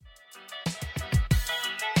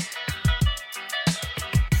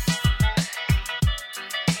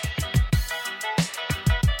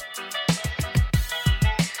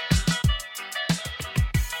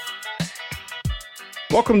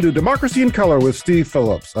Welcome to Democracy in Color with Steve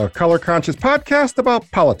Phillips, a color-conscious podcast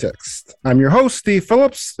about politics. I'm your host, Steve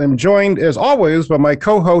Phillips. I'm joined, as always, by my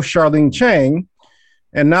co-host, Sharline Chang.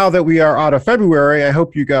 And now that we are out of February, I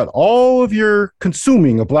hope you got all of your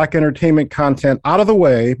consuming of Black entertainment content out of the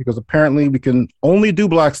way, because apparently we can only do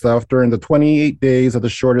Black stuff during the 28 days of the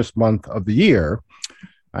shortest month of the year.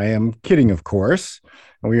 I am kidding, of course.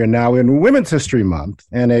 And we are now in Women's History Month,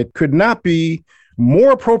 and it could not be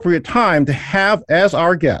more appropriate time to have as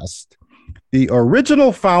our guest the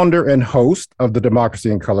original founder and host of the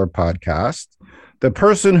Democracy in Color podcast, the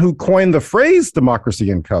person who coined the phrase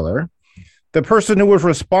Democracy in Color, the person who was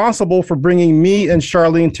responsible for bringing me and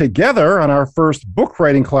Sharline together on our first book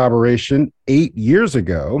writing collaboration 8 years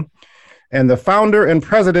ago, and the founder and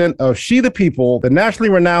president of She the People, the nationally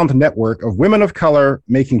renowned network of women of color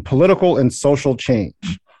making political and social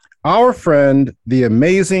change. Our friend, the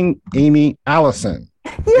amazing Aimee Allison.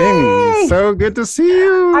 Yay! Aimee, so good to see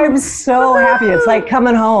you. I'm so happy. It's like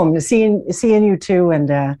coming home, seeing you too.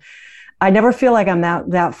 And I never feel like I'm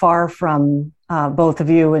that far from both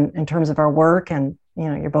of you in terms of our work. And, you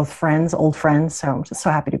know, you're both friends, old friends. So I'm just so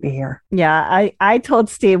happy to be here. Yeah, I told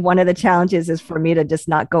Steve one of the challenges is for me to just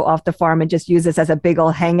not go off the farm and just use this as a big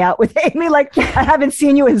old hangout with Aimee. Like, I haven't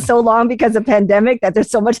seen you in so long because of pandemic that there's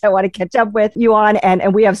so much I want to catch up with you on.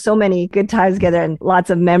 And we have so many good times together and lots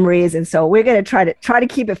of memories. And so we're going to try to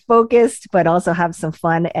keep it focused, but also have some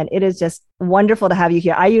fun. And it is just wonderful to have you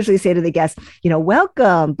here. I usually say to the guests,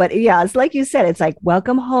 welcome. But yeah, it's like you said, it's like,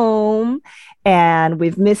 welcome home. And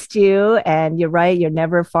we've missed you. And you're right. You're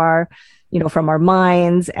never far, from our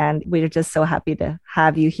minds. And we're just so happy to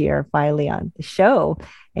have you here finally on the show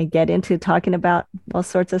and get into talking about all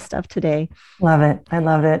sorts of stuff today. Love it. I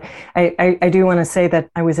love it. I do want to say that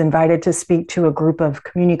I was invited to speak to a group of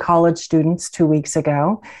community college students 2 weeks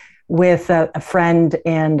ago with a friend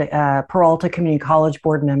and Peralta Community College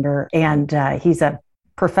board member. And he's a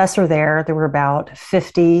professor there. There were about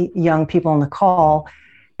 50 young people on the call.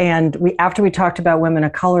 And after we talked about women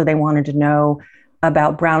of color, they wanted to know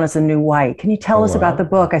about Brown is the New White. Can you tell us about the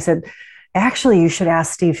book? I said, actually, you should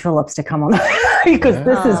ask Steve Phillips to come on because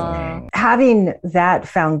this is having that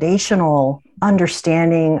foundational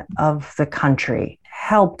understanding of the country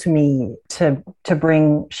helped me to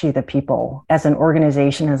bring She the People as an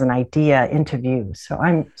organization, as an idea into view. So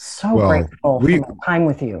I'm so grateful for my time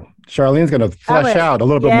with you. Sharline's going to flesh out a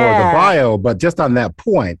little bit more of the bio, but just on that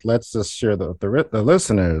point, let's just share the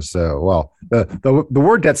listeners. The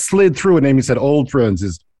word that slid through and Aimee said old friends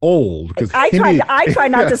is old. I try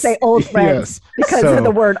not to say old friends because of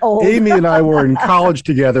the word old. Aimee and I were in college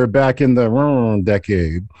together back in the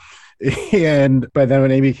decade. But then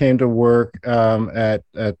when Aimee came to work at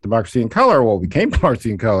Democracy in Color, we came to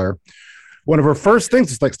Democracy in Color, one of her first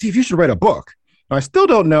things is like, Steve, you should write a book. I still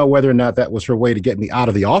don't know whether or not that was her way to get me out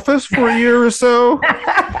of the office for a year or so,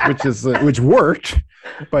 which worked,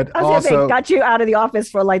 but also got you out of the office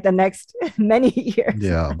for like the next many years.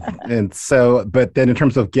 Yeah, and so, but then in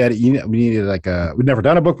terms of we needed we'd never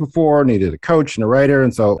done a book before, needed a coach and a writer,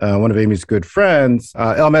 and so one of Aimee's good friends,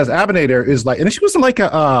 Elmez Abinader, is like, and she wasn't like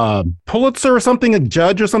a Pulitzer or something, a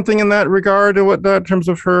judge or something in that regard, and whatnot in terms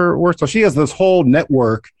of her work. So she has this whole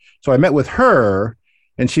network. So I met with her.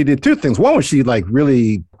 And she did two things. One was she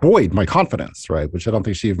really buoyed my confidence, right? Which I don't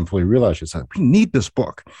think she even fully realized. She said, we need this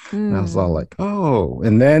book. And I was all like, oh.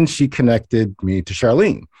 And then she connected me to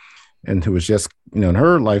Sharline, and who was just, in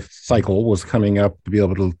her life cycle was coming up to be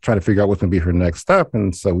able to try to figure out what's going to be her next step.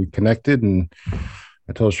 And so we connected, and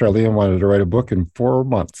I told Sharline I wanted to write a book in 4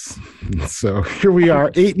 months. And so here we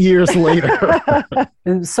are 8 years later.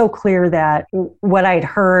 It was so clear that what I'd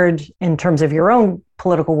heard in terms of your own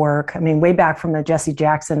political work, I mean, way back from the Jesse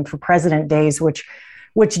Jackson for President days, which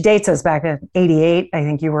dates us back in 88. I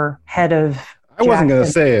think you were head of I wasn't going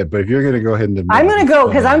to say it, but if you're going to go ahead and I'm going to go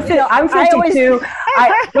because I'm 52.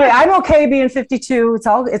 I'm okay being 52.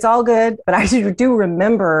 It's all good. But I do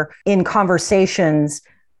remember in conversations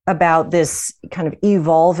about this kind of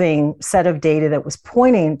evolving set of data that was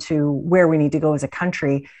pointing to where we need to go as a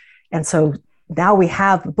country. And so now we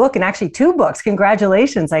have a book, and actually 2 books.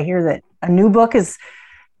 Congratulations. I hear that a new book has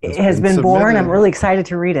been born. I'm really excited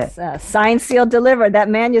to read it. Signed, sealed, delivered. That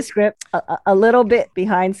manuscript, a little bit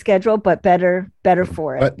behind schedule, but better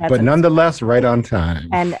for it. But nonetheless, right on time.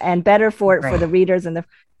 And better for it, for the readers and the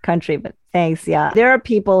country. But thanks. Yeah. There are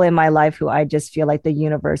people in my life who I just feel like the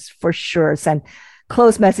universe for sure sent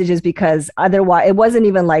close messages, because otherwise it wasn't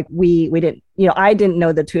even like we didn't, I didn't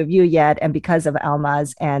know the two of you yet. And because of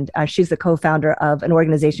Almaz, and she's the co-founder of an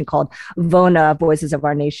organization called VONA, Voices of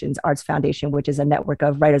Our Nation's Arts Foundation, which is a network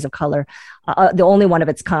of writers of color, the only one of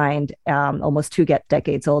its kind, almost 2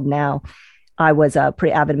 decades old now. I was a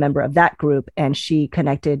pretty avid member of that group, and she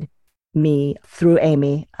connected me through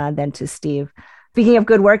Aimee, then to Steve. Speaking of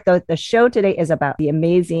good work, though, the show today is about the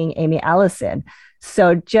amazing Aimee Allison.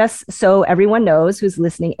 So just so everyone knows who's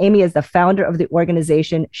listening, Aimee is the founder of the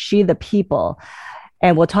organization She the People.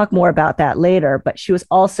 And we'll talk more about that later. But she was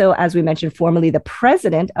also, as we mentioned, formerly the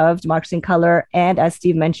president of Democracy in Color. And as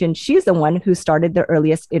Steve mentioned, she's the one who started the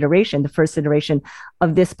earliest iteration, the first iteration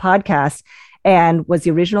of this podcast, and was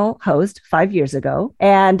the original host 5 years ago.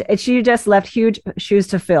 And she just left huge shoes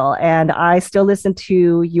to fill. And I still listen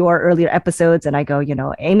to your earlier episodes and I go,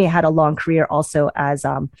 Aimee had a long career also as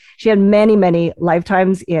she had many, many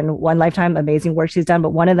lifetimes. In one lifetime, amazing work she's done. But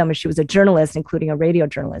one of them is she was a journalist, including a radio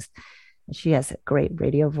journalist. And she has a great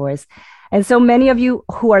radio voice. And so many of you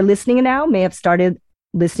who are listening now may have started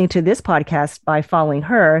listening to this podcast by following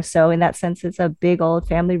her. So in that sense, it's a big old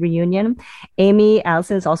family reunion. Aimee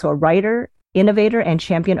Allison is also a writer, innovator, and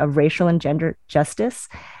champion of racial and gender justice.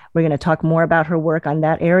 We're going to talk more about her work on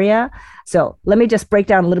that area. So let me just break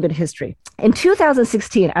down a little bit of history. In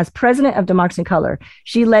 2016, as president of Democracy in Color,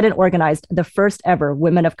 she led and organized the first ever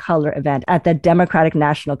Women of Color event at the Democratic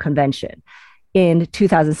National Convention. In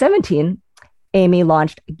 2017, Aimee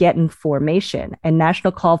launched Get in Formation, a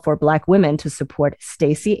national call for Black women to support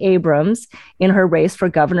Stacey Abrams in her race for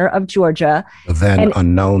governor of Georgia. The then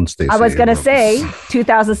unknown Stacey I was going to Abrams. say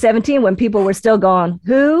 2017, when people were still going,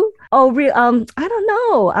 who? Oh, I don't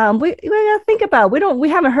know. We got to think about. We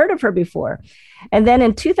haven't heard of her before. And then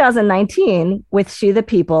in 2019, with She the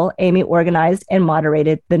People, Aimee organized and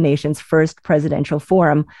moderated the nation's first presidential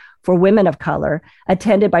forum for women of color,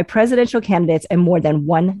 attended by presidential candidates and more than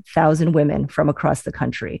 1,000 women from across the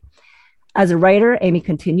country. As a writer, Aimee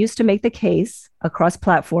continues to make the case across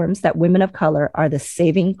platforms that women of color are the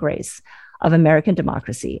saving grace of American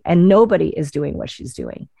democracy, and nobody is doing what she's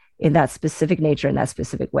doing in that specific nature, in that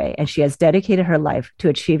specific way. And she has dedicated her life to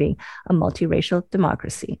achieving a multiracial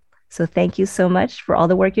democracy. So thank you so much for all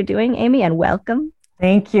the work you're doing, Aimee, and welcome.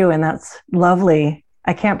 Thank you. And that's lovely.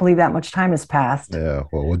 I can't believe that much time has passed. Yeah,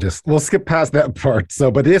 well, we'll skip past that part. So,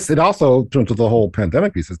 but it also, in terms of the whole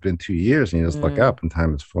pandemic piece, it's been 2 years, and you just look up and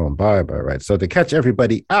time has flown by, right? So to catch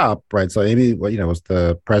everybody up, right? So Aimee, was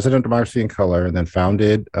the president of Democracy in Color, and then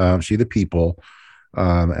founded She the People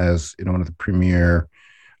as one of the premier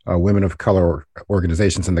women of color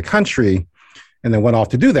organizations in the country, and then went off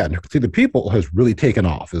to do that. And See the People has really taken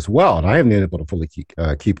off as well, and I haven't been able to fully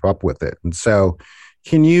keep up with it. And so,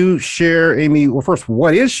 can you share, Aimee, well, first,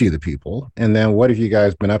 what is She the People? And then what have you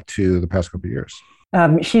guys been up to the past couple of years?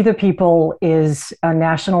 She the People is a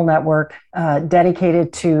national network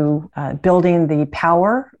dedicated to building the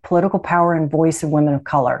political power and voice of women of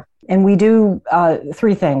color. And we do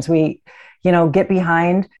three things. We, get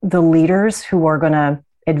behind the leaders who are going to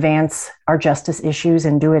advance our justice issues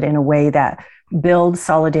and do it in a way that builds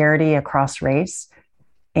solidarity across race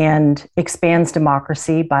and expands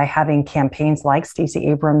democracy by having campaigns like Stacey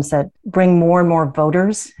Abrams that bring more and more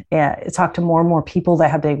voters, talk to more and more people that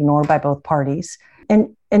have been ignored by both parties.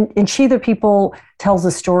 And She the People tells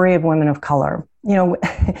the story of women of color.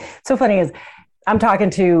 So funny is I'm talking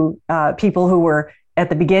to people who were at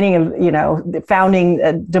the beginning of,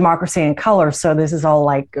 founding Democracy in Color. So this is all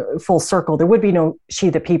like full circle. There would be no She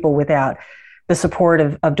the People without the support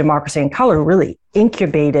of Democracy in Color, really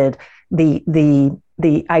incubated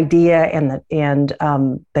the idea and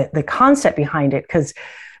the concept behind it. Because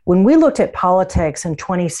when we looked at politics in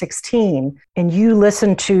 2016, and you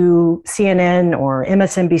listened to CNN or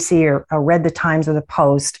MSNBC or read the Times or the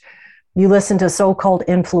Post, you listened to so-called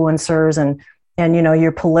influencers and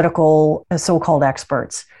your political so-called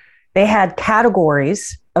experts. They had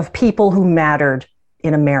categories of people who mattered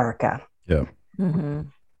in America. Yeah. Mm-hmm.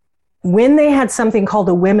 When they had something called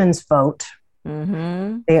a women's vote,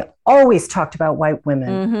 they always talked about white women.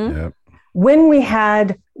 Mm-hmm. Yep. When we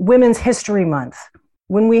had Women's History Month,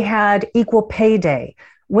 when we had Equal Pay Day,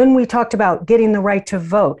 when we talked about getting the right to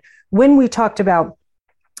vote, when we talked about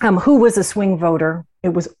who was a swing voter, it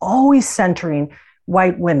was always centering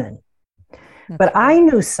white women. But I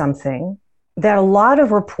knew something that a lot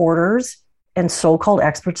of reporters and so-called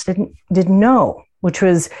experts didn't know, which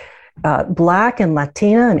was Black and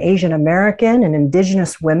Latina and Asian American and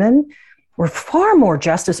Indigenous women were far more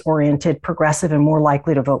justice-oriented, progressive, and more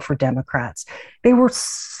likely to vote for Democrats. They were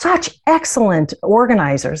such excellent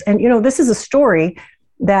organizers. And, this is a story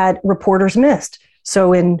that reporters missed.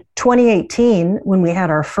 So in 2018, when we had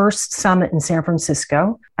our first summit in San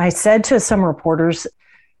Francisco, I said to some reporters,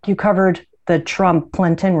 you covered the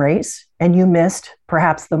Trump-Clinton race, and you missed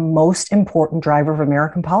perhaps the most important driver of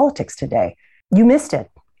American politics today. You missed it.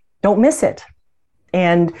 Don't miss it.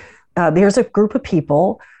 And there's a group of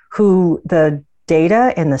people who the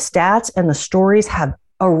data and the stats and the stories have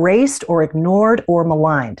erased or ignored or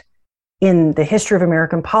maligned in the history of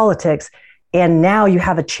American politics. And now you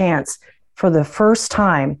have a chance for the first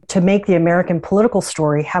time to make the American political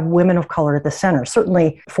story have women of color at the center,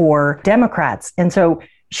 certainly for Democrats. And so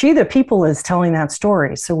She the People is telling that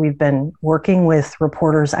story. So we've been working with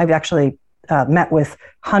reporters. I've actually met with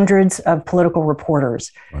hundreds of political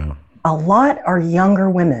reporters. Wow. A lot are younger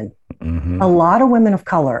women, a lot of women of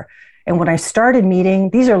color. And when I started meeting,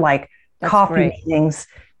 these are like coffee meetings.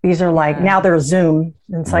 These are like, now they're Zoom.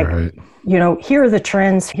 And it's like, here are the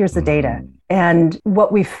trends, here's the data. And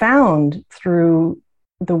what we found through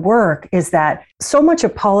the work is that so much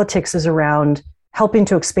of politics is around helping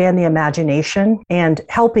to expand the imagination and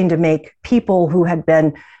helping to make people who had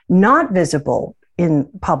been not visible in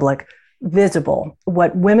public visible.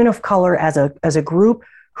 What women of color as a group,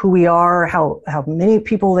 who we are, how many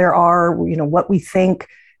people there are, what we think,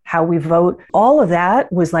 how we vote, all of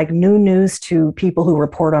that was like new news to people who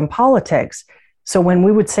report on politics. So when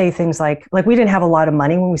we would say things like we didn't have a lot of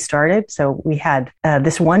money when we started. So we had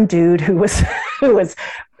this one dude who was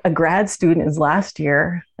a grad student his last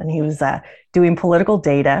year, and he was doing political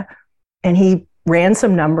data, and he ran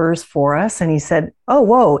some numbers for us, and he said, "Oh,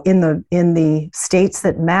 whoa! In the states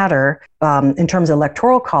that matter in terms of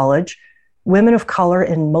electoral college, women of color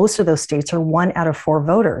in most of those states are 1 out of 4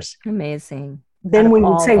 voters." Amazing. Then we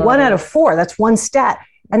would say voters. 1 out of 4. That's one stat.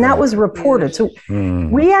 And that was reported. So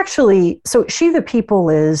we actually, She the People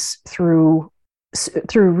is through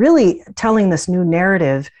really telling this new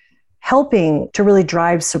narrative, helping to really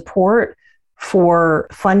drive support for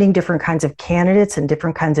funding different kinds of candidates and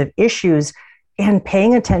different kinds of issues, and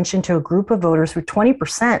paying attention to a group of voters who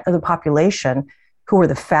 20% of the population, who are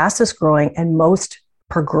the fastest growing and most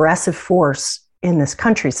progressive force in this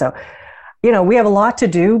country. So, we have a lot to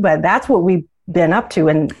do, but that's what we've been up to.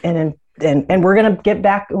 And we're going to get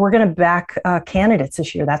back. We're going to back candidates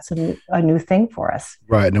this year. That's a new thing for us.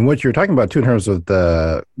 Right, and what you're talking about too, in terms of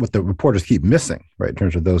what the reporters keep missing, right, in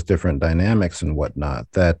terms of those different dynamics and whatnot.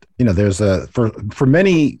 That there's for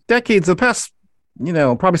many decades, the past,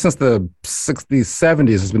 probably since the 60s,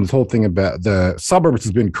 70s, has been this whole thing about the suburbs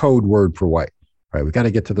has been code word for white. Right, we got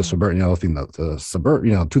to get to the suburban. The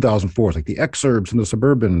suburban. 2004 is like the exurbs and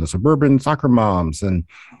the suburban soccer moms, and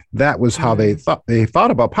that was how they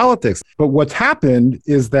thought about politics. But what's happened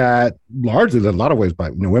is that largely, in a lot of ways, by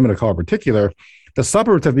women of color in particular, the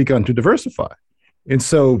suburbs have begun to diversify. And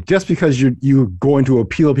so, just because you're going to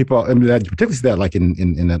appeal to people, and that particularly see that like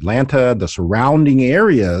in Atlanta, the surrounding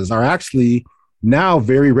areas are actually now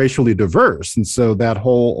very racially diverse, and so that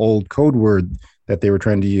whole old code word that they were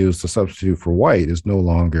trying to use to substitute for white is no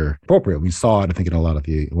longer appropriate. We saw it, I think, in a lot of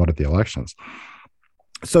the elections.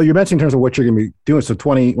 So you mentioned in terms of what you're going to be doing. So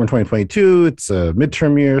we're in 2022, it's a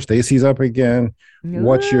midterm year. Stacey's up again. Yeah.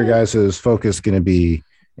 What's your guys' focus going to be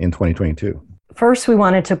in 2022? First, we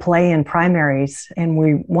wanted to play in primaries, and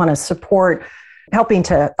we want to support helping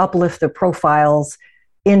to uplift the profiles,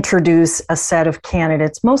 introduce a set of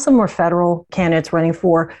candidates. Most of them are federal candidates running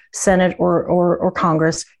for Senate or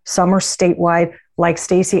Congress. Some are statewide, like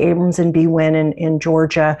Stacey Abrams and B. Wynn in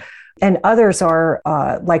Georgia. And others are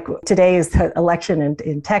like today is the election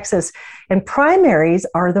in Texas. And primaries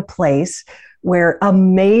are the place where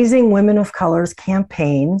amazing women of color's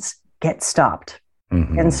campaigns get stopped.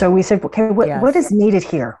 And so we said, okay, what is needed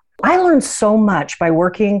here? I learned so much by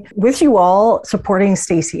working with you all, supporting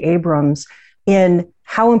Stacey Abrams, in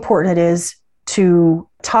how important it is to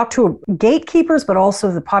talk to gatekeepers, but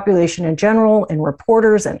also the population in general, and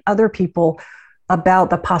reporters and other people about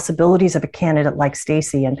the possibilities of a candidate like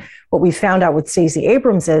Stacey. And what we found out with Stacey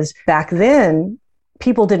Abrams is back then,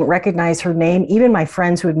 people didn't recognize her name. Even my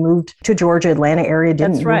friends who had moved to Georgia, Atlanta area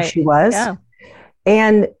didn't know who she was. Yeah.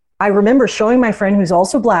 And I remember showing my friend who's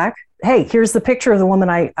also Black, hey, here's the picture of the woman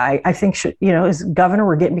I think should, is governor.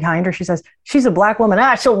 We're getting behind her. She says, she's a Black woman.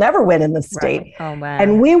 She'll never win in this state. Right. Oh, wow.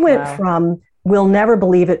 And we went from, we'll never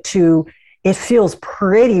believe it, to it feels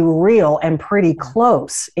pretty real and pretty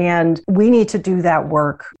close. And we need to do that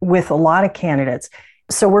work with a lot of candidates.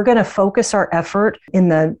 So we're going to focus our effort in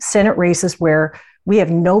the Senate races where we have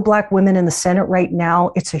no Black women in the Senate right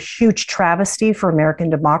now. It's a huge travesty for American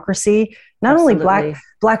democracy. Not Absolutely. Only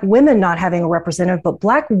Black women not having a representative, but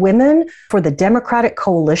Black women for the Democratic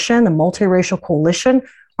coalition, the multiracial coalition,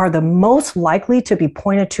 are the most likely to be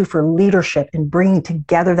pointed to for leadership in bringing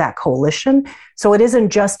together that coalition. So it isn't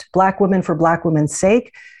just Black women for Black women's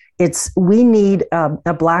sake. We need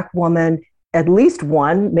a Black woman, at least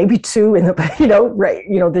one, maybe two in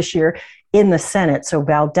the, this year in the Senate. So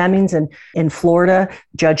Val Demings in Florida,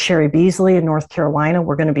 Judge Sherry Beasley in North Carolina,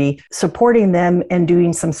 we're going to be supporting them and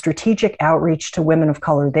doing some strategic outreach to women of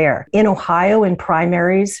color there. In Ohio, in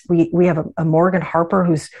primaries, we have a Morgan Harper,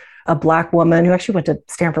 who's a Black woman who actually went to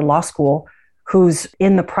Stanford Law School, who's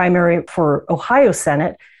in the primary for Ohio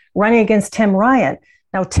Senate, running against Tim Ryan.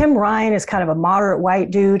 Now, Tim Ryan is kind of a moderate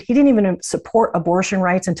white dude. He didn't even support abortion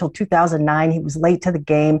rights until 2009. He was late to the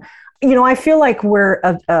game. You know, I feel like we're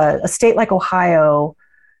a state like Ohio.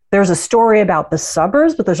 There's a story about the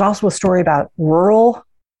suburbs, but there's also a story about rural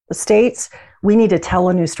states. We need to tell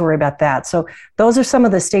a new story about that. So those are some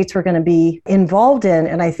of the states we're going to be involved in.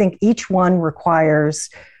 And I think each one requires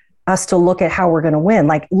us to look at how we're going to win.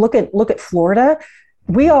 Like look at Florida.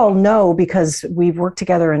 We all know, because we've worked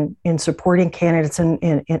together in supporting candidates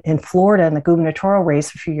in Florida in the gubernatorial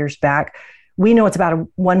race a few years back. We know it's about a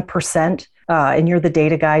 1%, and you're the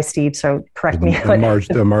data guy, Steve, so correct me.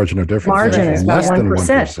 The margin of difference margin is less about than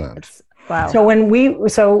 1%. Wow. So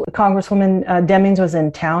so Congresswoman Demings was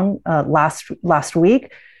in town last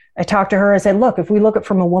week. I talked to her. I said, look, if we look at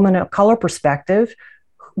from a woman of color perspective,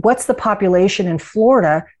 what's the population in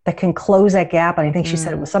Florida that can close that gap? And I think she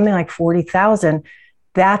said it was something like 40,000.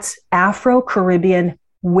 That's Afro-Caribbean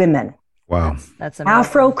women. Wow. That's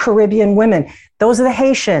Afro-Caribbean women. Those are the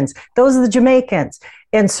Haitians. Those are the Jamaicans.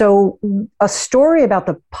 And so a story about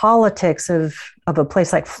the politics of a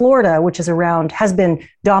place like Florida, which has been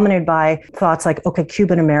dominated by thoughts like, okay,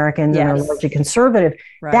 Cuban Americans and are largely conservative.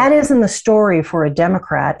 Right. That isn't the story for a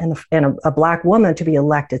Democrat and a Black woman to be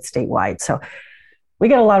elected statewide. So we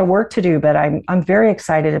got a lot of work to do, but I'm very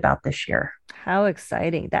excited about this year. How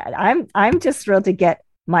exciting that I'm just thrilled to get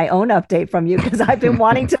my own update from you, because I've been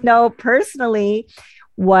wanting to know personally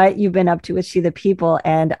what you've been up to with She the People,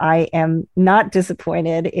 and I am not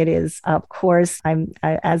disappointed. It is, of course,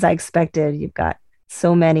 as I expected. You've got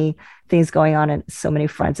so many things going on and so many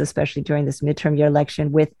fronts, especially during this midterm year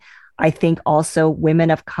election, with, I think, also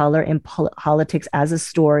women of color in politics as a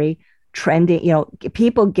story trending,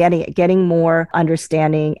 people getting more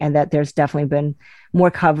understanding, and that there's definitely been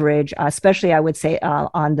more coverage, especially I would say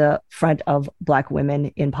on the front of Black women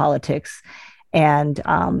in politics and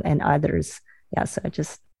others. Yeah, so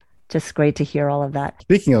just great to hear all of that.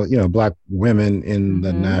 Speaking of, Black women in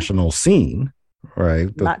the national scene,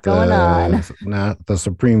 right? Going on. Not the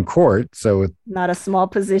Supreme Court. So it's not a small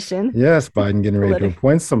position. Yes, Biden getting ready to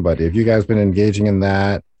appoint somebody. Have you guys been engaging in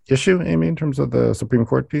that issue, Aimee, in terms of the Supreme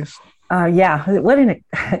Court piece? Yeah, what an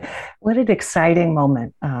exciting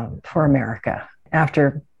moment for America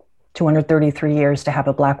after 233 years to have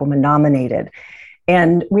a Black woman nominated.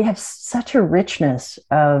 And we have such a richness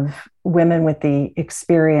of women with the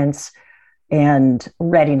experience and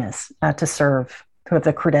readiness to serve, who have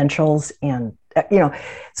the credentials. And,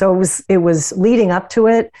 so it was leading up to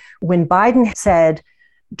it. When Biden said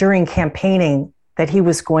during campaigning that he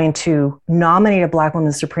was going to nominate a Black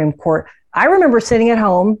woman to the Supreme Court, I remember sitting at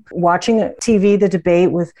home watching TV, the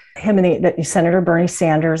debate with him and Senator Bernie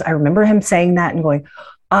Sanders. I remember him saying that and going,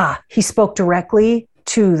 he spoke directly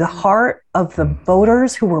to the heart of the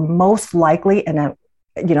voters who were most likely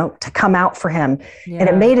to come out for him. Yeah. And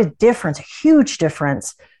it made a difference, a huge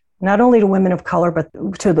difference, not only to women of color, but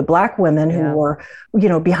to the Black women who were,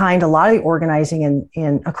 behind a lot of the organizing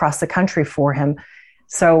in across the country for him.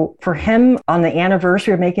 So for him, on the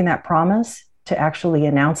anniversary of making that promise, to actually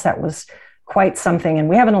announce that was quite something. And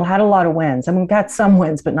we haven't had a lot of wins. I mean, we've had some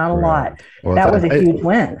wins, but not a lot. Well, that was a huge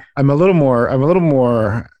win. I'm a little more,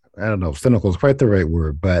 I don't know if cynical is quite the right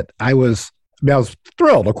word, but I was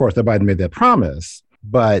thrilled, of course, that Biden made that promise,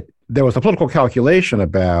 but there was a political calculation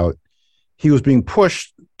about he was being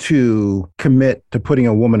pushed to commit to putting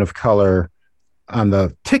a woman of color on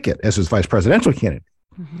the ticket as his vice presidential candidate.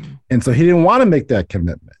 Mm-hmm. And so he didn't want to make that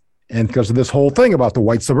commitment. And because of this whole thing about the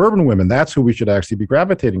white suburban women, that's who we should actually be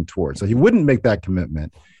gravitating towards. So he wouldn't make that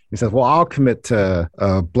commitment. He says, well, I'll commit to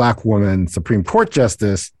a Black woman Supreme Court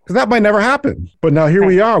justice, because that might never happen. But now here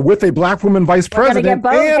we are with a Black woman vice president.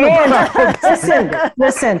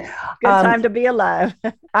 Listen. Good time to be alive.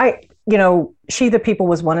 She the People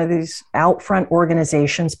was one of these out front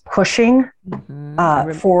organizations pushing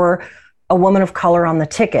for a woman of color on the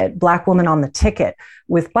ticket, Black woman on the ticket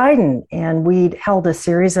with Biden. And we held a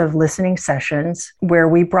series of listening sessions where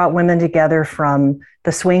we brought women together from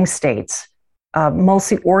the swing states,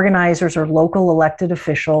 mostly organizers or local elected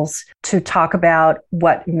officials, to talk about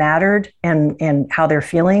what mattered and how they're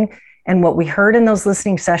feeling. And what we heard in those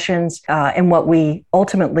listening sessions and what we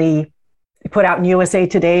ultimately put out in USA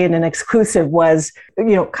Today in an exclusive was,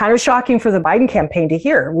 kind of shocking for the Biden campaign to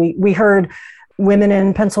hear. We heard women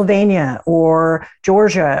in Pennsylvania or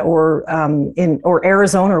Georgia or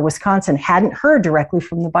Arizona or Wisconsin hadn't heard directly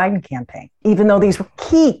from the Biden campaign, even though these were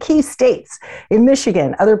key states. In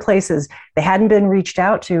Michigan, other places, they hadn't been reached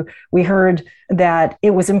out to. We heard that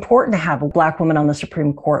it was important to have a Black woman on the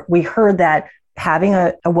Supreme Court. We heard that having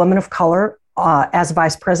a woman of color as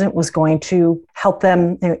vice president was going to help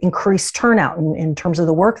them increase turnout in terms of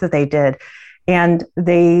the work that they did. And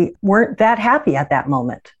they weren't that happy at that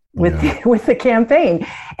moment with the campaign.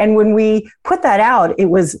 And when we put that out, it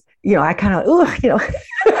was, I kind of,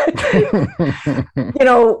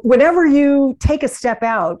 whenever you take a step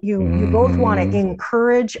out, you both want to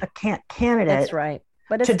encourage a candidate. That's right.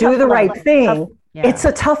 But to do the right thing. It's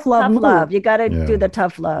a tough love. You got to do the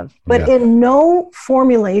tough love. But in no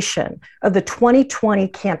formulation of the 2020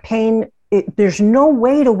 campaign, there's no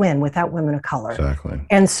way to win without women of color. Exactly.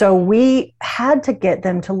 And so we had to get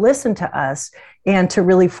them to listen to us and to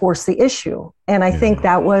really force the issue. And I think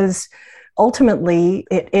that was ultimately,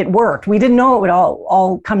 it worked. We didn't know it would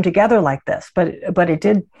all come together like this, but it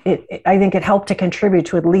did. I think it helped to contribute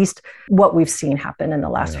to at least what we've seen happen in the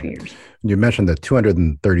last few years. You mentioned the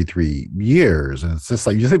 233 years, and it's just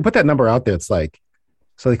like, you put that number out there, it's like,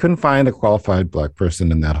 so they couldn't find a qualified Black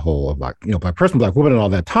person in that whole Black person, Black woman, and all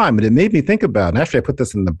that time. And it made me think about, and actually I put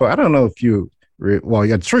this in the book. I don't know if you,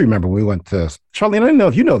 I'm sure you remember when we went to, Charlene, I don't know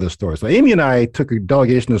if you know this story. So Aimee and I took a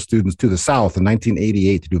delegation of students to the South in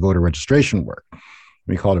 1988 to do voter registration work.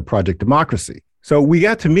 We called it Project Democracy. So we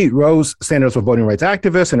got to meet Rose Sanders, a voting rights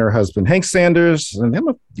activist, and her husband, Hank Sanders. And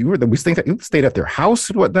we stayed at their house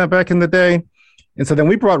and whatnot back in the day. And so then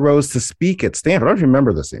we brought Rose to speak at Stanford. I don't know if you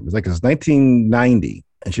remember this. It was 1990.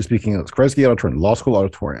 And she's speaking at the Kresge Auditorium, Law School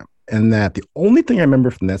Auditorium. And that the only thing I remember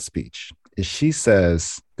from that speech is she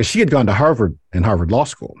says, because she had gone to Harvard and Harvard Law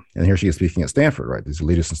School, and here she is speaking at Stanford, right? These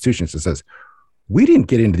elitist institutions. She says, we didn't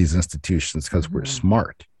get into these institutions because we're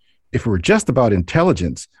smart. If it were just about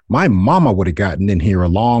intelligence, my mama would have gotten in here a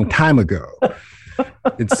long time ago.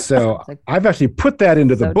 And so I've actually put that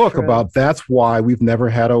into the book about that's why we've never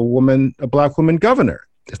had a Black woman governor.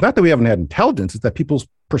 It's not that we haven't had intelligence, it's that people's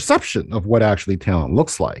perception of what actually talent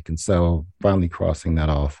looks like. And so finally crossing that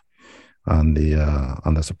off on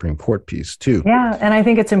the Supreme Court piece too. Yeah, and I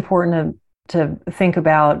think it's important to think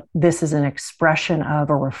about this as an expression of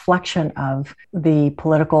a reflection of the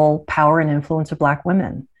political power and influence of Black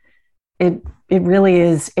women. It really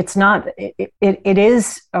is. It's not. It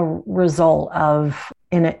is a result of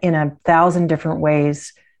in 1,000 different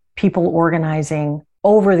ways people organizing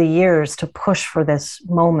over the years to push for this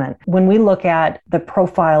moment. When we look at the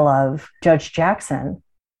profile of Judge Jackson,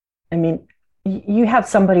 I mean, you have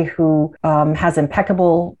somebody who has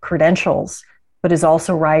impeccable credentials, but is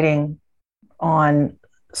also writing on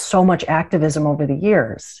so much activism over the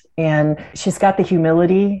years. And she's got the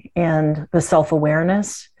humility and the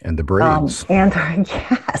self-awareness. And the brains. And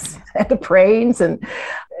the brains. And,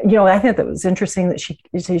 I think that was interesting that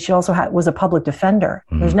she also was a public defender.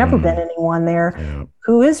 Mm-hmm. There's never been anyone there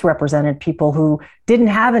who has represented people who didn't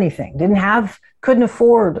have anything, couldn't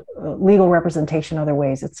afford legal representation other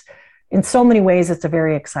ways. In so many ways, it's a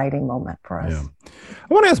very exciting moment for us. Yeah.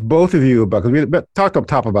 I want to ask both of you about, because we talked up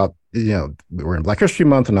top about, we're in Black History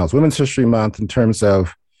Month and now it's Women's History Month, in terms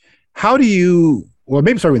of how do you, well,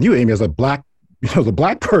 maybe start with you, Aimee, as a Black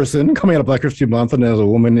person coming out of Black History Month and as a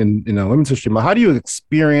woman in, Women's History Month, how do you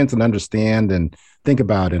experience and understand and think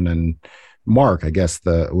about and mark, I guess,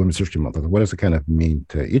 the Women's History Month? What does it kind of mean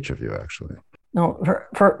to each of you, actually? No,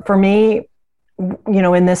 for me,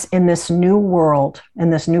 in this new world, in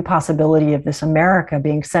this new possibility of this America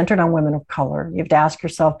being centered on women of color, you have to ask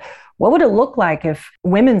yourself, what would it look like if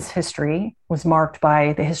women's history was marked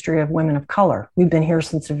by the history of women of color? We've been here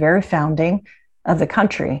since the very founding of the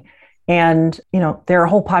country. And, there are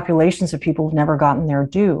whole populations of people who've never gotten their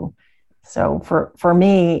due. So for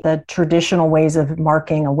me, the traditional ways of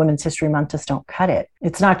marking a Women's History Month just don't cut it.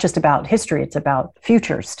 It's not just about history, it's about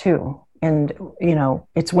futures too. And,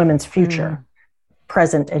 it's women's future.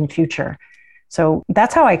 Present and future. So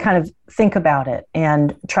that's how I kind of think about it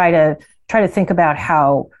and try to think about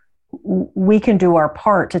how we can do our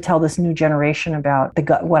part to tell this new generation about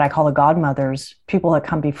what I call the godmothers, people that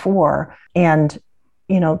come before, and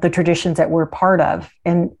the traditions that we're part of.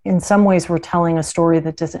 And in some ways, we're telling a story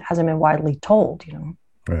that hasn't been widely told.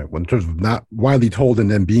 Right. Well, in terms of not widely told and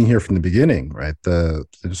then being here from the beginning, right?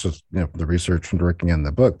 This is the research from working in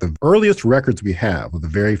the book. The earliest records we have of the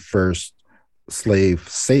very first slave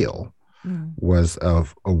sale was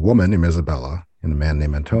of a woman named Isabella and a man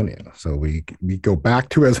named Antonio. So we go back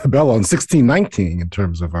to Isabella in 1619 in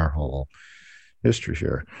terms of our whole history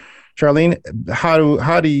here. Charlene,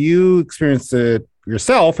 how do you experience it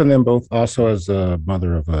yourself, and then both also as a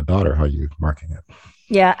mother of a daughter, how are you marking it?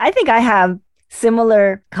 Yeah, I think I have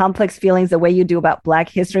similar complex feelings the way you do about Black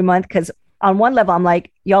History Month, because on one level, I'm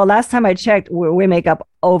like, y'all, last time I checked, we make up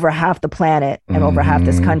over half the planet and over half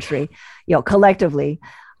this country, collectively.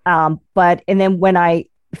 And then when I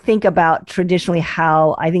think about traditionally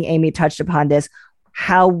how, I think Aimee touched upon this,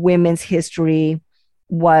 how women's history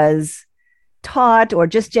was taught, or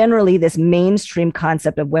just generally this mainstream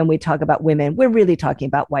concept of when we talk about women, we're really talking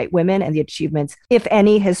about white women and the achievements. If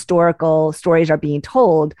any historical stories are being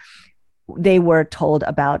told, they were told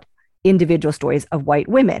about individual stories of white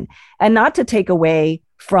women, and not to take away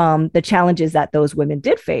from the challenges that those women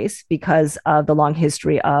did face because of the long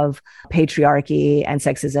history of patriarchy and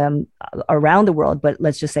sexism around the world, but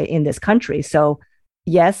let's just say in this country. So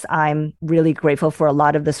yes, I'm really grateful for a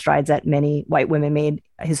lot of the strides that many white women made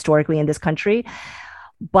historically in this country.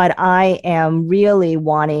 But I am really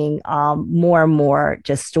wanting more and more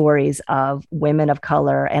just stories of women of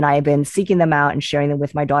color. And I've been seeking them out and sharing them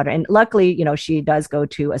with my daughter. And luckily, she does go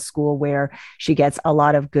to a school where she gets a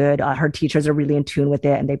lot of good, her teachers are really in tune with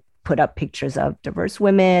it. And they put up pictures of diverse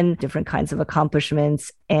women, different kinds of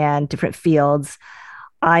accomplishments and different fields.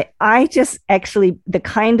 I just actually, the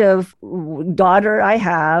kind of daughter I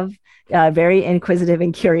have, very inquisitive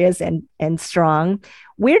and curious and strong,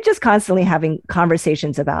 we're just constantly having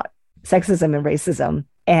conversations about sexism and racism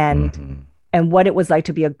and what it was like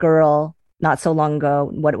to be a girl not so long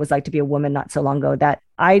ago, what it was like to be a woman not so long ago. That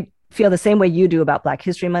I feel the same way you do about Black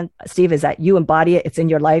History Month, Steve, is that you embody it. It's in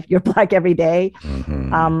your life. You're Black every day.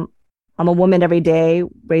 I'm a woman every day,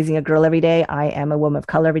 raising a girl every day. I am a woman of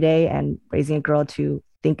color every day and raising a girl to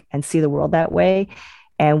think and see the world that way.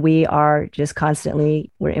 And we are just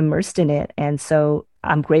constantly, we're immersed in it. And so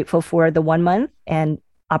I'm grateful for the 1 month and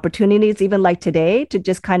opportunities, even like today, to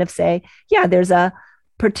just kind of say, yeah, there's a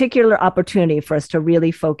particular opportunity for us to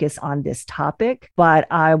really focus on this topic. But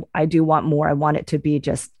I do want more. I want it to be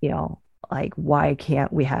just, like, why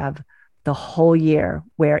can't we have the whole year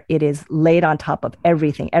where it is laid on top of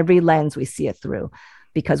everything, every lens we see it through,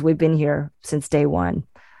 because we've been here since day one.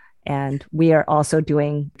 And we are also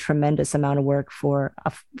doing tremendous amount of work for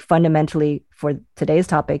fundamentally for today's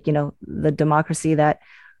topic, the democracy that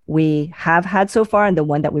we have had so far and the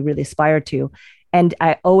one that we really aspire to. And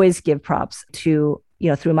I always give props to,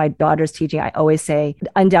 through my daughter's teaching, I always say,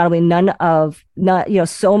 undoubtedly,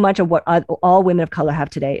 so much of what all women of color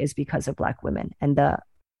have today is because of Black women and the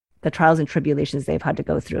trials and tribulations they've had to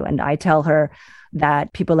go through. And I tell her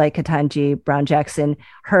that people like Ketanji Brown Jackson,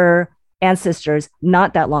 her ancestors,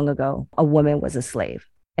 not that long ago, a woman was a slave.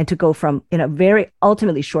 And to go from, in a very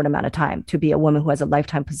ultimately short amount of time, to be a woman who has a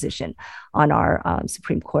lifetime position on our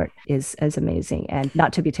Supreme Court is amazing, and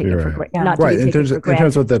not to be taken for granted. In terms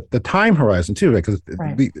of the time horizon too, because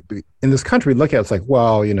in this country, we look at it's like,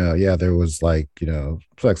 well, there was like,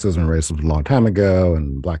 sexism and racism a long time ago,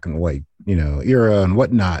 and black and white, era and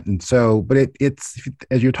whatnot. And so, but it's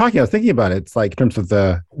as you're talking, I was thinking about it. It's like in terms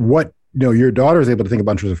of what your daughter is able to think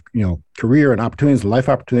about in terms of career and opportunities and life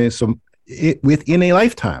opportunities. So within a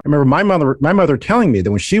lifetime. I remember my mother telling me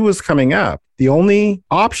that when she was coming up, the only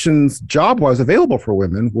options job-wise available for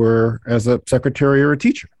women were as a secretary or a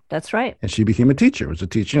teacher. That's right. And she became a teacher. It was a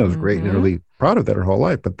teacher. It was great and really proud of that her whole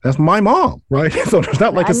life. But that's my mom, right? So it's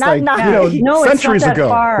not like centuries ago.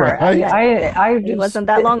 Right? It wasn't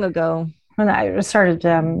that long ago. When I started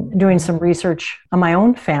doing some research on my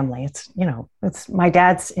own family, it's my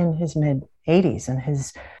dad's in his mid-80s,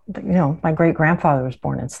 and my great-grandfather was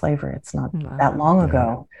born in slavery. It's not that long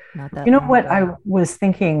ago. What I was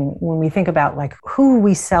thinking when we think about like who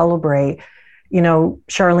we celebrate,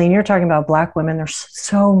 Sharline, you're talking about Black women. There's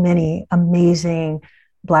so many amazing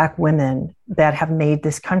Black women that have made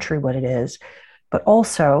this country what it is. But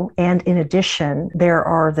also, and in addition, there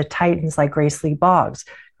are the titans like Grace Lee Boggs.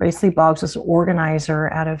 Grace Lee Boggs was an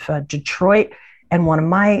organizer out of Detroit and one of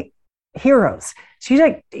my heroes. So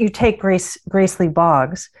you take Grace Lee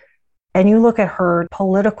Boggs and you look at her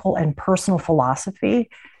political and personal philosophy,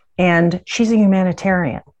 and she's a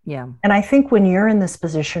humanitarian. Yeah. And I think when you're in this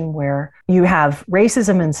position where you have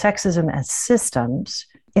racism and sexism as systems,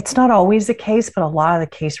 it's not always the case, but a lot of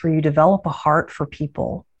the case where you develop a heart for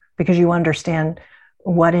people because you understand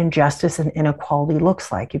what injustice and inequality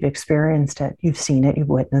looks like. You've experienced it, you've seen it, you've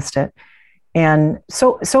witnessed it. And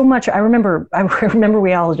so much, I remember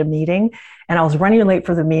we all had a meeting and I was running late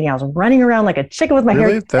for the meeting. I was running around like a chicken with my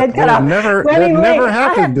hair cut off. Never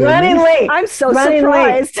happened. Running late. I'm so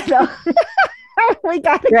surprised. We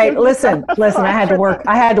got great. Listen, I had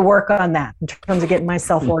to work on that in terms of getting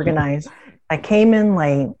myself organized. I came in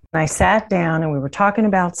late and I sat down and we were talking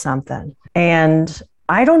about something. And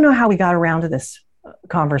I don't know how we got around to this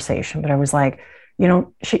conversation, but I was like,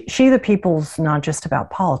 she the people's not just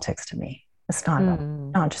about politics to me. It's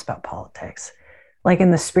not just about politics. Like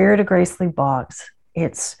in the spirit of Grace Lee Boggs,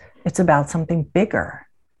 it's about something bigger.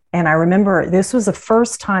 And I remember this was the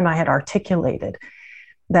first time I had articulated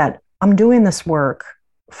that I'm doing this work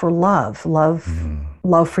for love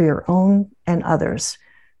for your own and others,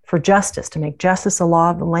 for justice, to make justice a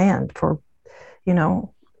law of the land, for,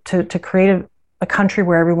 to create a country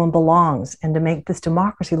where everyone belongs, and to make this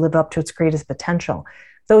democracy live up to its greatest potential.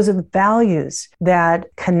 Those are the values that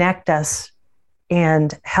connect us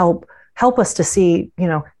and help us to see,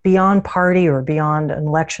 beyond party or beyond an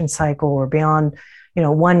election cycle or beyond,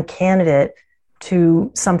 one candidate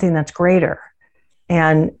to something that's greater.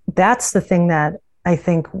 And that's the thing that I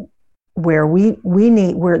think where we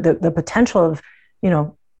need, where the potential of,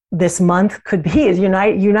 this month could be, is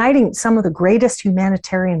uniting some of the greatest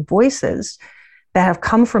humanitarian voices that have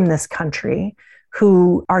come from this country,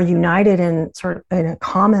 who are united in a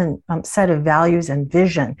common set of values and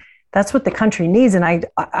vision. That's what the country needs. And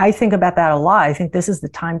I think about that a lot. I think this is the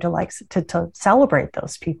time to celebrate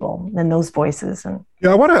those people and those voices. And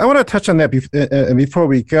I want to touch on that before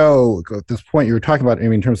we go at this point you were talking about,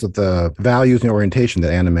 in terms of the values and orientation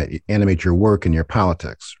that animate your work and your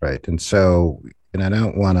politics, right? And so, and I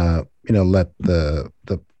don't want to, let the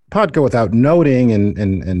pod go without noting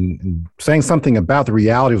and saying something about the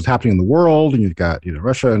reality of what's happening in the world. And you've got,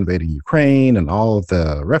 Russia invading Ukraine and all of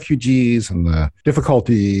the refugees and the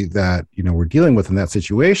difficulty that, we're dealing with in that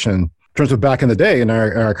situation. In terms of back in the day in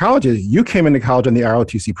our colleges, you came into college on the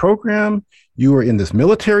ROTC program. You were in this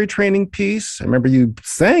military training piece. I remember you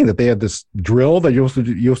saying that they had this drill that you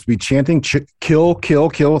used to be chanting, kill, kill,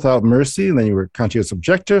 kill without mercy. And then you were conscientious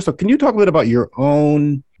objector. So can you talk a bit about your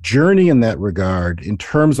own journey in that regard, in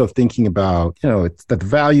terms of thinking about, it's that the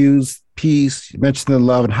values, peace, you mentioned the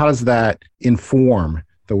love, and how does that inform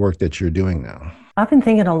the work that you're doing now? I've been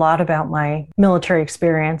thinking a lot about my military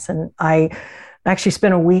experience, and I actually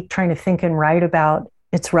spent a week trying to think and write about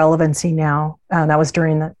its relevancy now. That was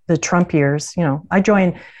during the Trump years. I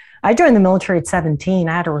joined the military at 17.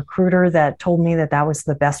 I had a recruiter that told me that was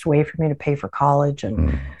the best way for me to pay for college.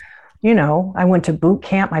 And, I went to boot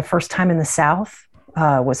camp. My first time in the South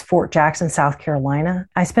was Fort Jackson, South Carolina.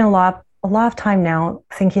 I spent a lot of time now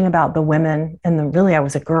thinking about the women, and really I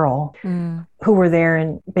was a girl, who were there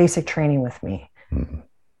in basic training with me,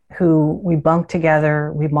 who we bunked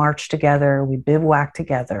together, we marched together, we bivouacked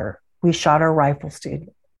together, we shot our rifles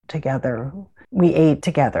together, we ate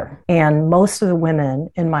together. And most of the women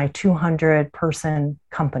in my 200-person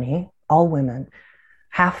company, all women,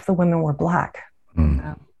 half the women were Black.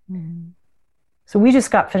 So we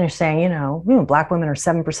just got finished saying, Black women are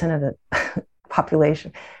 7% of the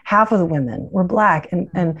population. Half of the women were Black.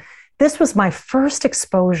 And this was my first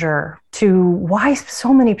exposure to why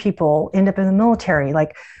so many people end up in the military.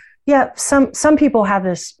 Like, yeah, some people have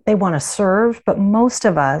this, they want to serve, but most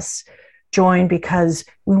of us join because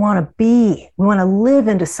we want to live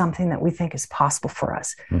into something that we think is possible for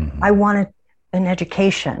us. I wanted an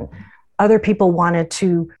education. Other people wanted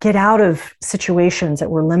to get out of situations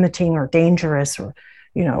that were limiting or dangerous, or,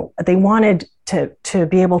 they wanted to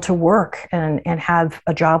be able to work and have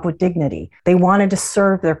a job with dignity. They wanted to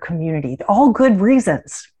serve their community, all good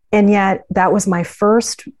reasons. And yet that was my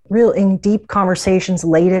first real in deep conversations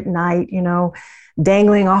late at night,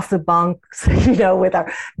 dangling off the bunks, with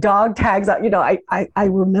our dog tags. I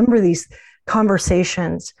remember these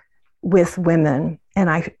conversations with women, and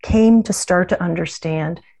I came to start to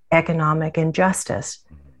understand economic injustice.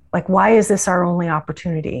 Like, why is this our only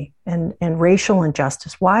opportunity? And racial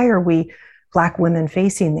injustice. Why are we Black women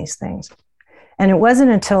facing these things? And it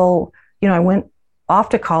wasn't until, I went off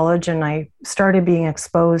to college and I started being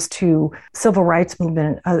exposed to civil rights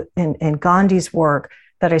movement and Gandhi's work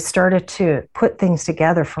that I started to put things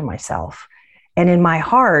together for myself. And in my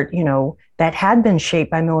heart, that had been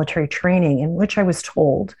shaped by military training, in which I was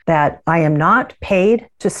told that I am not paid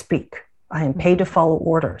to speak. I am paid to follow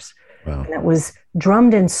orders. Wow. And that was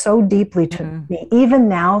drummed in so deeply to me. Even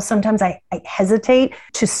now, sometimes I hesitate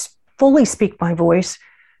to fully speak my voice,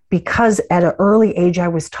 because at an early age, I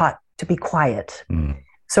was taught to be quiet.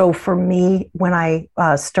 So for me, when I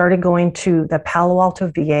started going to the Palo Alto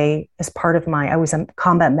VA as part of I was a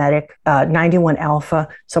combat medic, 91 Alpha.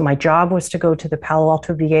 So my job was to go to the Palo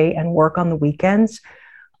Alto VA and work on the weekends.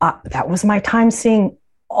 That was my time seeing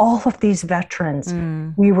all of these veterans.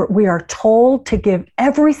 We are told to give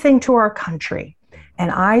everything to our country. And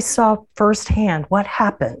I saw firsthand what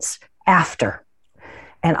happens after.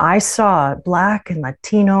 And I saw Black and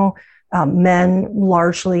Latino men,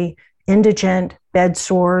 largely indigent, bed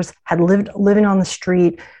sores, had living on the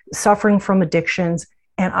street, suffering from addictions.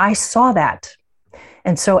 And I saw that.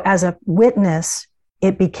 And so as a witness,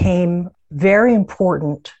 it became very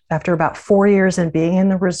important after about 4 years in being in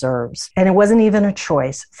the reserves. And it wasn't even a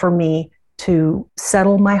choice for me to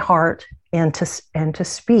settle my heart and to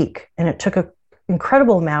speak. And it took an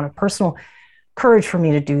incredible amount of personal courage for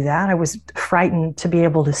me to do that. I was frightened to be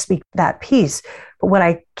able to speak that piece. But what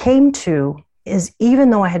I came to is, even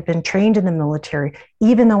though I had been trained in the military,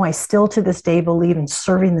 even though I still to this day believe in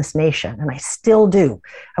serving this nation, and I still do,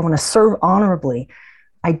 I want to serve honorably,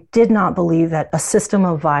 I did not believe that a system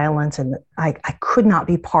of violence, and I could not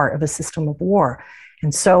be part of a system of war.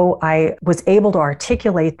 And so I was able to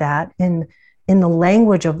articulate that in the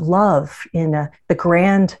language of love, in the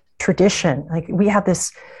grand tradition. Like, we have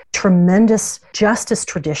this tremendous justice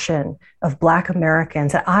tradition of Black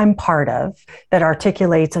Americans that I'm part of that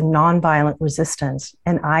articulates a nonviolent resistance.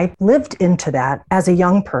 And I lived into that as a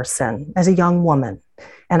young person, as a young woman.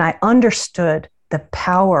 And I understood the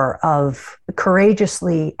power of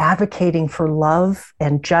courageously advocating for love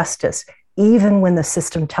and justice, even when the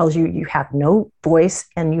system tells you you have no voice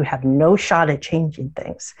and you have no shot at changing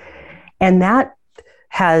things. And that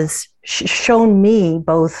has shown me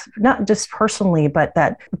both, not just personally, but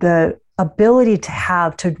that the ability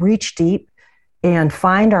to reach deep and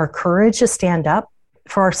find our courage to stand up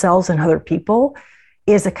for ourselves and other people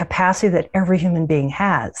is a capacity that every human being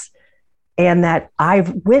has. And that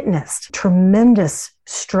I've witnessed tremendous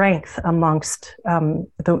strength amongst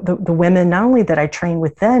the women, not only that I trained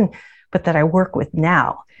with then, but that I work with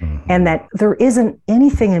now. Mm-hmm. And that there isn't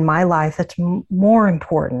anything in my life that's more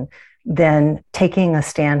important than taking a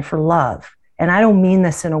stand for love. And I don't mean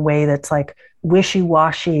this in a way that's like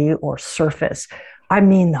wishy-washy or surface. I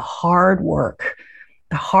mean the hard work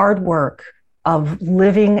of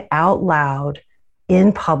living out loud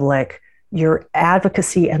in public your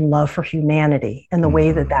advocacy and love for humanity, and the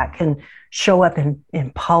way that can show up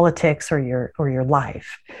in politics or your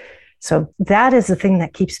life. So that is the thing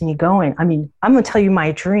that keeps me going. I mean, I'm going to tell you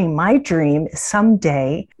my dream. My dream is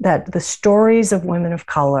someday that the stories of women of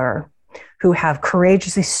color who have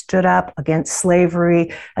courageously stood up against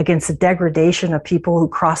slavery, against the degradation of people who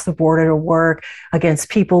crossed the border to work, against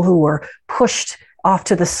people who were pushed off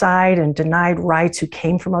to the side and denied rights, who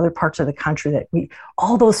came from other parts of the country, that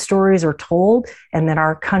all those stories are told, and that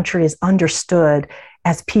our country is understood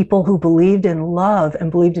as people who believed in love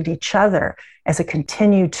and believed in each other, as it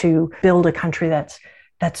continued to build a country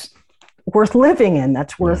that's worth living in,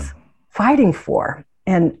 that's worth fighting for.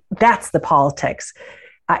 And that's the politics.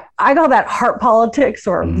 I call that heart politics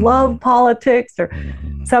or love politics or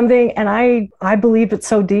something. And I believe it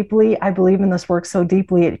so deeply. I believe in this work so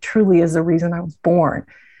deeply. It truly is the reason I was born,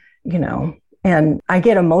 and I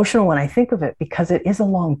get emotional when I think of it, because it is a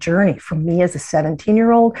long journey for me as a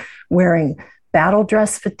 17-year-old wearing battle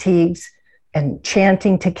dress fatigues and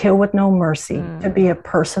chanting "to kill with no mercy," to be a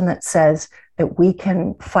person that says that we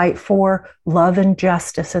can fight for love and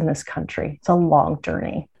justice in this country. It's a long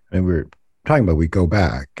journey. And we're talking about, we go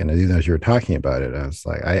back, and even as you were talking about it, I was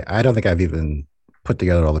like, I don't think I've even put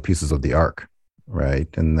together all the pieces of the arc, right?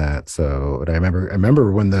 And that, so I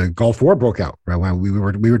remember when the Gulf War broke out, right? When we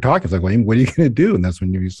were talking, it's like, well, what are you going to do? And that's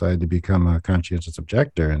when you decided to become a conscientious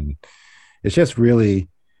objector. And it's just really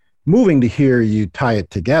moving to hear you tie it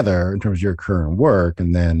together in terms of your current work.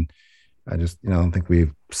 And then I just, I don't think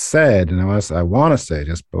we've said, and I want to say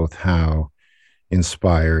just both how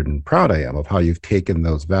inspired and proud I am of how you've taken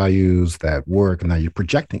those values, that work, and now you're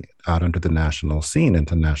projecting it out onto the national scene,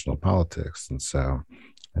 into national politics. And so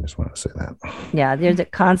I just want to say that. Yeah, there's a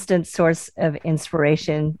constant source of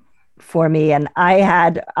inspiration for me. And I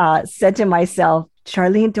had said to myself,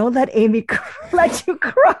 Sharline, don't let Aimee let you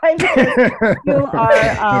cry.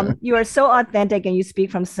 You are so authentic, and you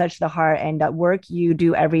speak from such the heart, and that work you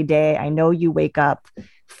do every day. I know you wake up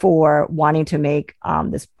for wanting to make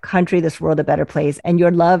this country, this world a better place. And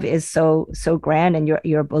your love is so grand, and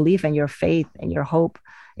your belief and your faith and your hope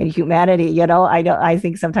in humanity. I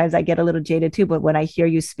think sometimes I get a little jaded too, but when I hear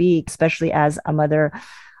you speak, especially as a mother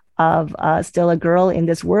of still a girl in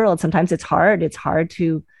this world, sometimes it's hard. It's hard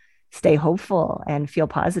to stay hopeful and feel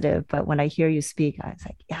positive. But when I hear you speak, I was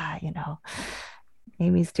like, yeah,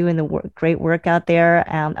 Aimee's doing the great work out there.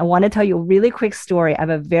 I want to tell you a really quick story. I have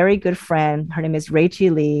a very good friend. Her name is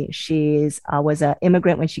Rachel Lee. She was an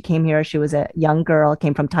immigrant when she came here. She was a young girl,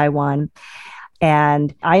 came from Taiwan.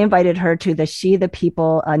 And I invited her to the She the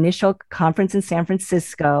People initial conference in San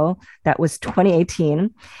Francisco. That was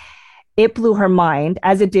 2018. It blew her mind,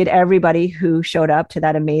 as it did everybody who showed up to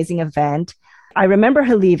that amazing event. I remember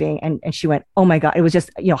her leaving and she went, oh my God, it was just,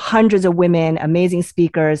 hundreds of women, amazing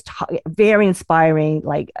speakers, very inspiring,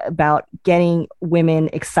 like about getting women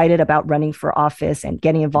excited about running for office and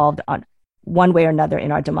getting involved on one way or another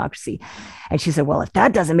in our democracy. And she said, well, if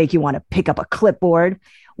that doesn't make you want to pick up a clipboard,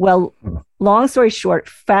 well, long story short,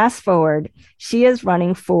 fast forward, she is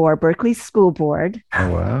running for Berkeley School Board.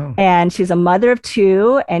 Oh, wow. And she's a mother of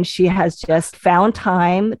two, and she has just found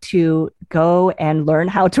time to go and learn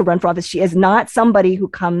how to run for office. She is not somebody who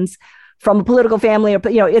comes from a political family, or,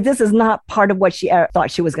 this is not part of what she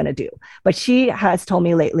thought she was going to do. But she has told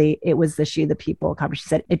me lately, it was the She the People conference. She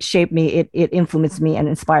said, it shaped me, it influenced me and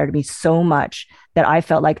inspired me so much that I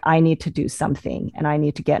felt like I need to do something and I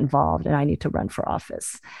need to get involved and I need to run for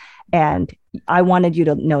office. And I wanted you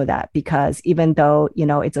to know that, because even though,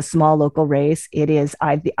 it's a small local race, it is,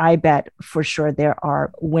 I bet for sure there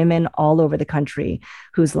are women all over the country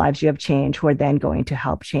whose lives you have changed, who are then going to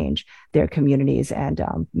help change their communities and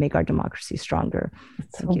make our democracy stronger.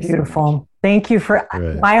 So beautiful. Thank you for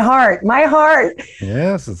my heart.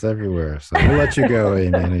 Yes, it's everywhere. So we'll let you go,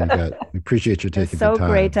 Aimee. We appreciate you taking the time. It's so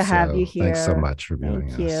great to have you here. Thanks so much for being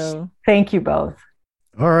Thank you. Thank you both.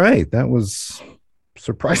 All right. That was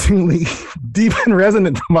surprisingly deep and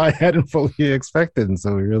resonant to my head and fully expected. And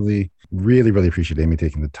so we really, really, really appreciate Aimee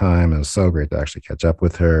taking the time. It was so great to actually catch up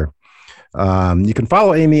with her. You can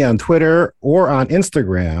follow Aimee on Twitter or on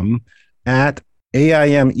Instagram at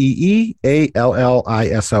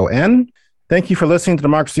AIMEEALLISON. Thank you for listening to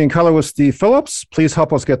Democracy in Color with Steve Phillips. Please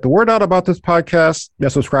help us get the word out about this podcast by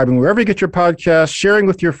subscribing wherever you get your podcasts, sharing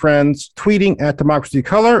with your friends, tweeting at Democracy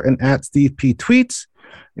Color and at Steve P. Tweets,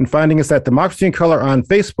 and finding us at Democracy in Color on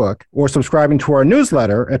Facebook, or subscribing to our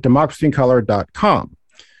newsletter at democracyincolor.com.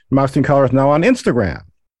 Democracy in Color is now on Instagram.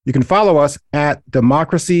 You can follow us at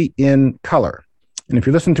Democracy in Color. And if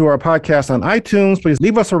you listen to our podcast on iTunes, please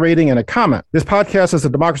leave us a rating and a comment. This podcast is a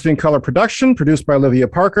Democracy in Color production produced by Olivia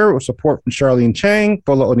Parker with support from Sharline Chang,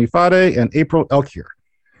 Fola Onifade, and April Elkier.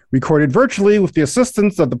 Recorded virtually with the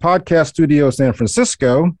assistance of the Podcast Studio San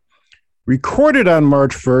Francisco. Recorded on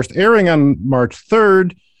March 1st, airing on March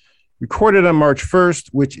 3rd, recorded on March 1st,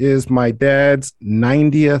 which is my dad's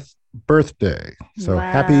 90th birthday. So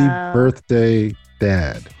Happy birthday,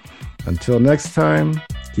 Dad. Until next time,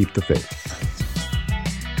 keep the faith.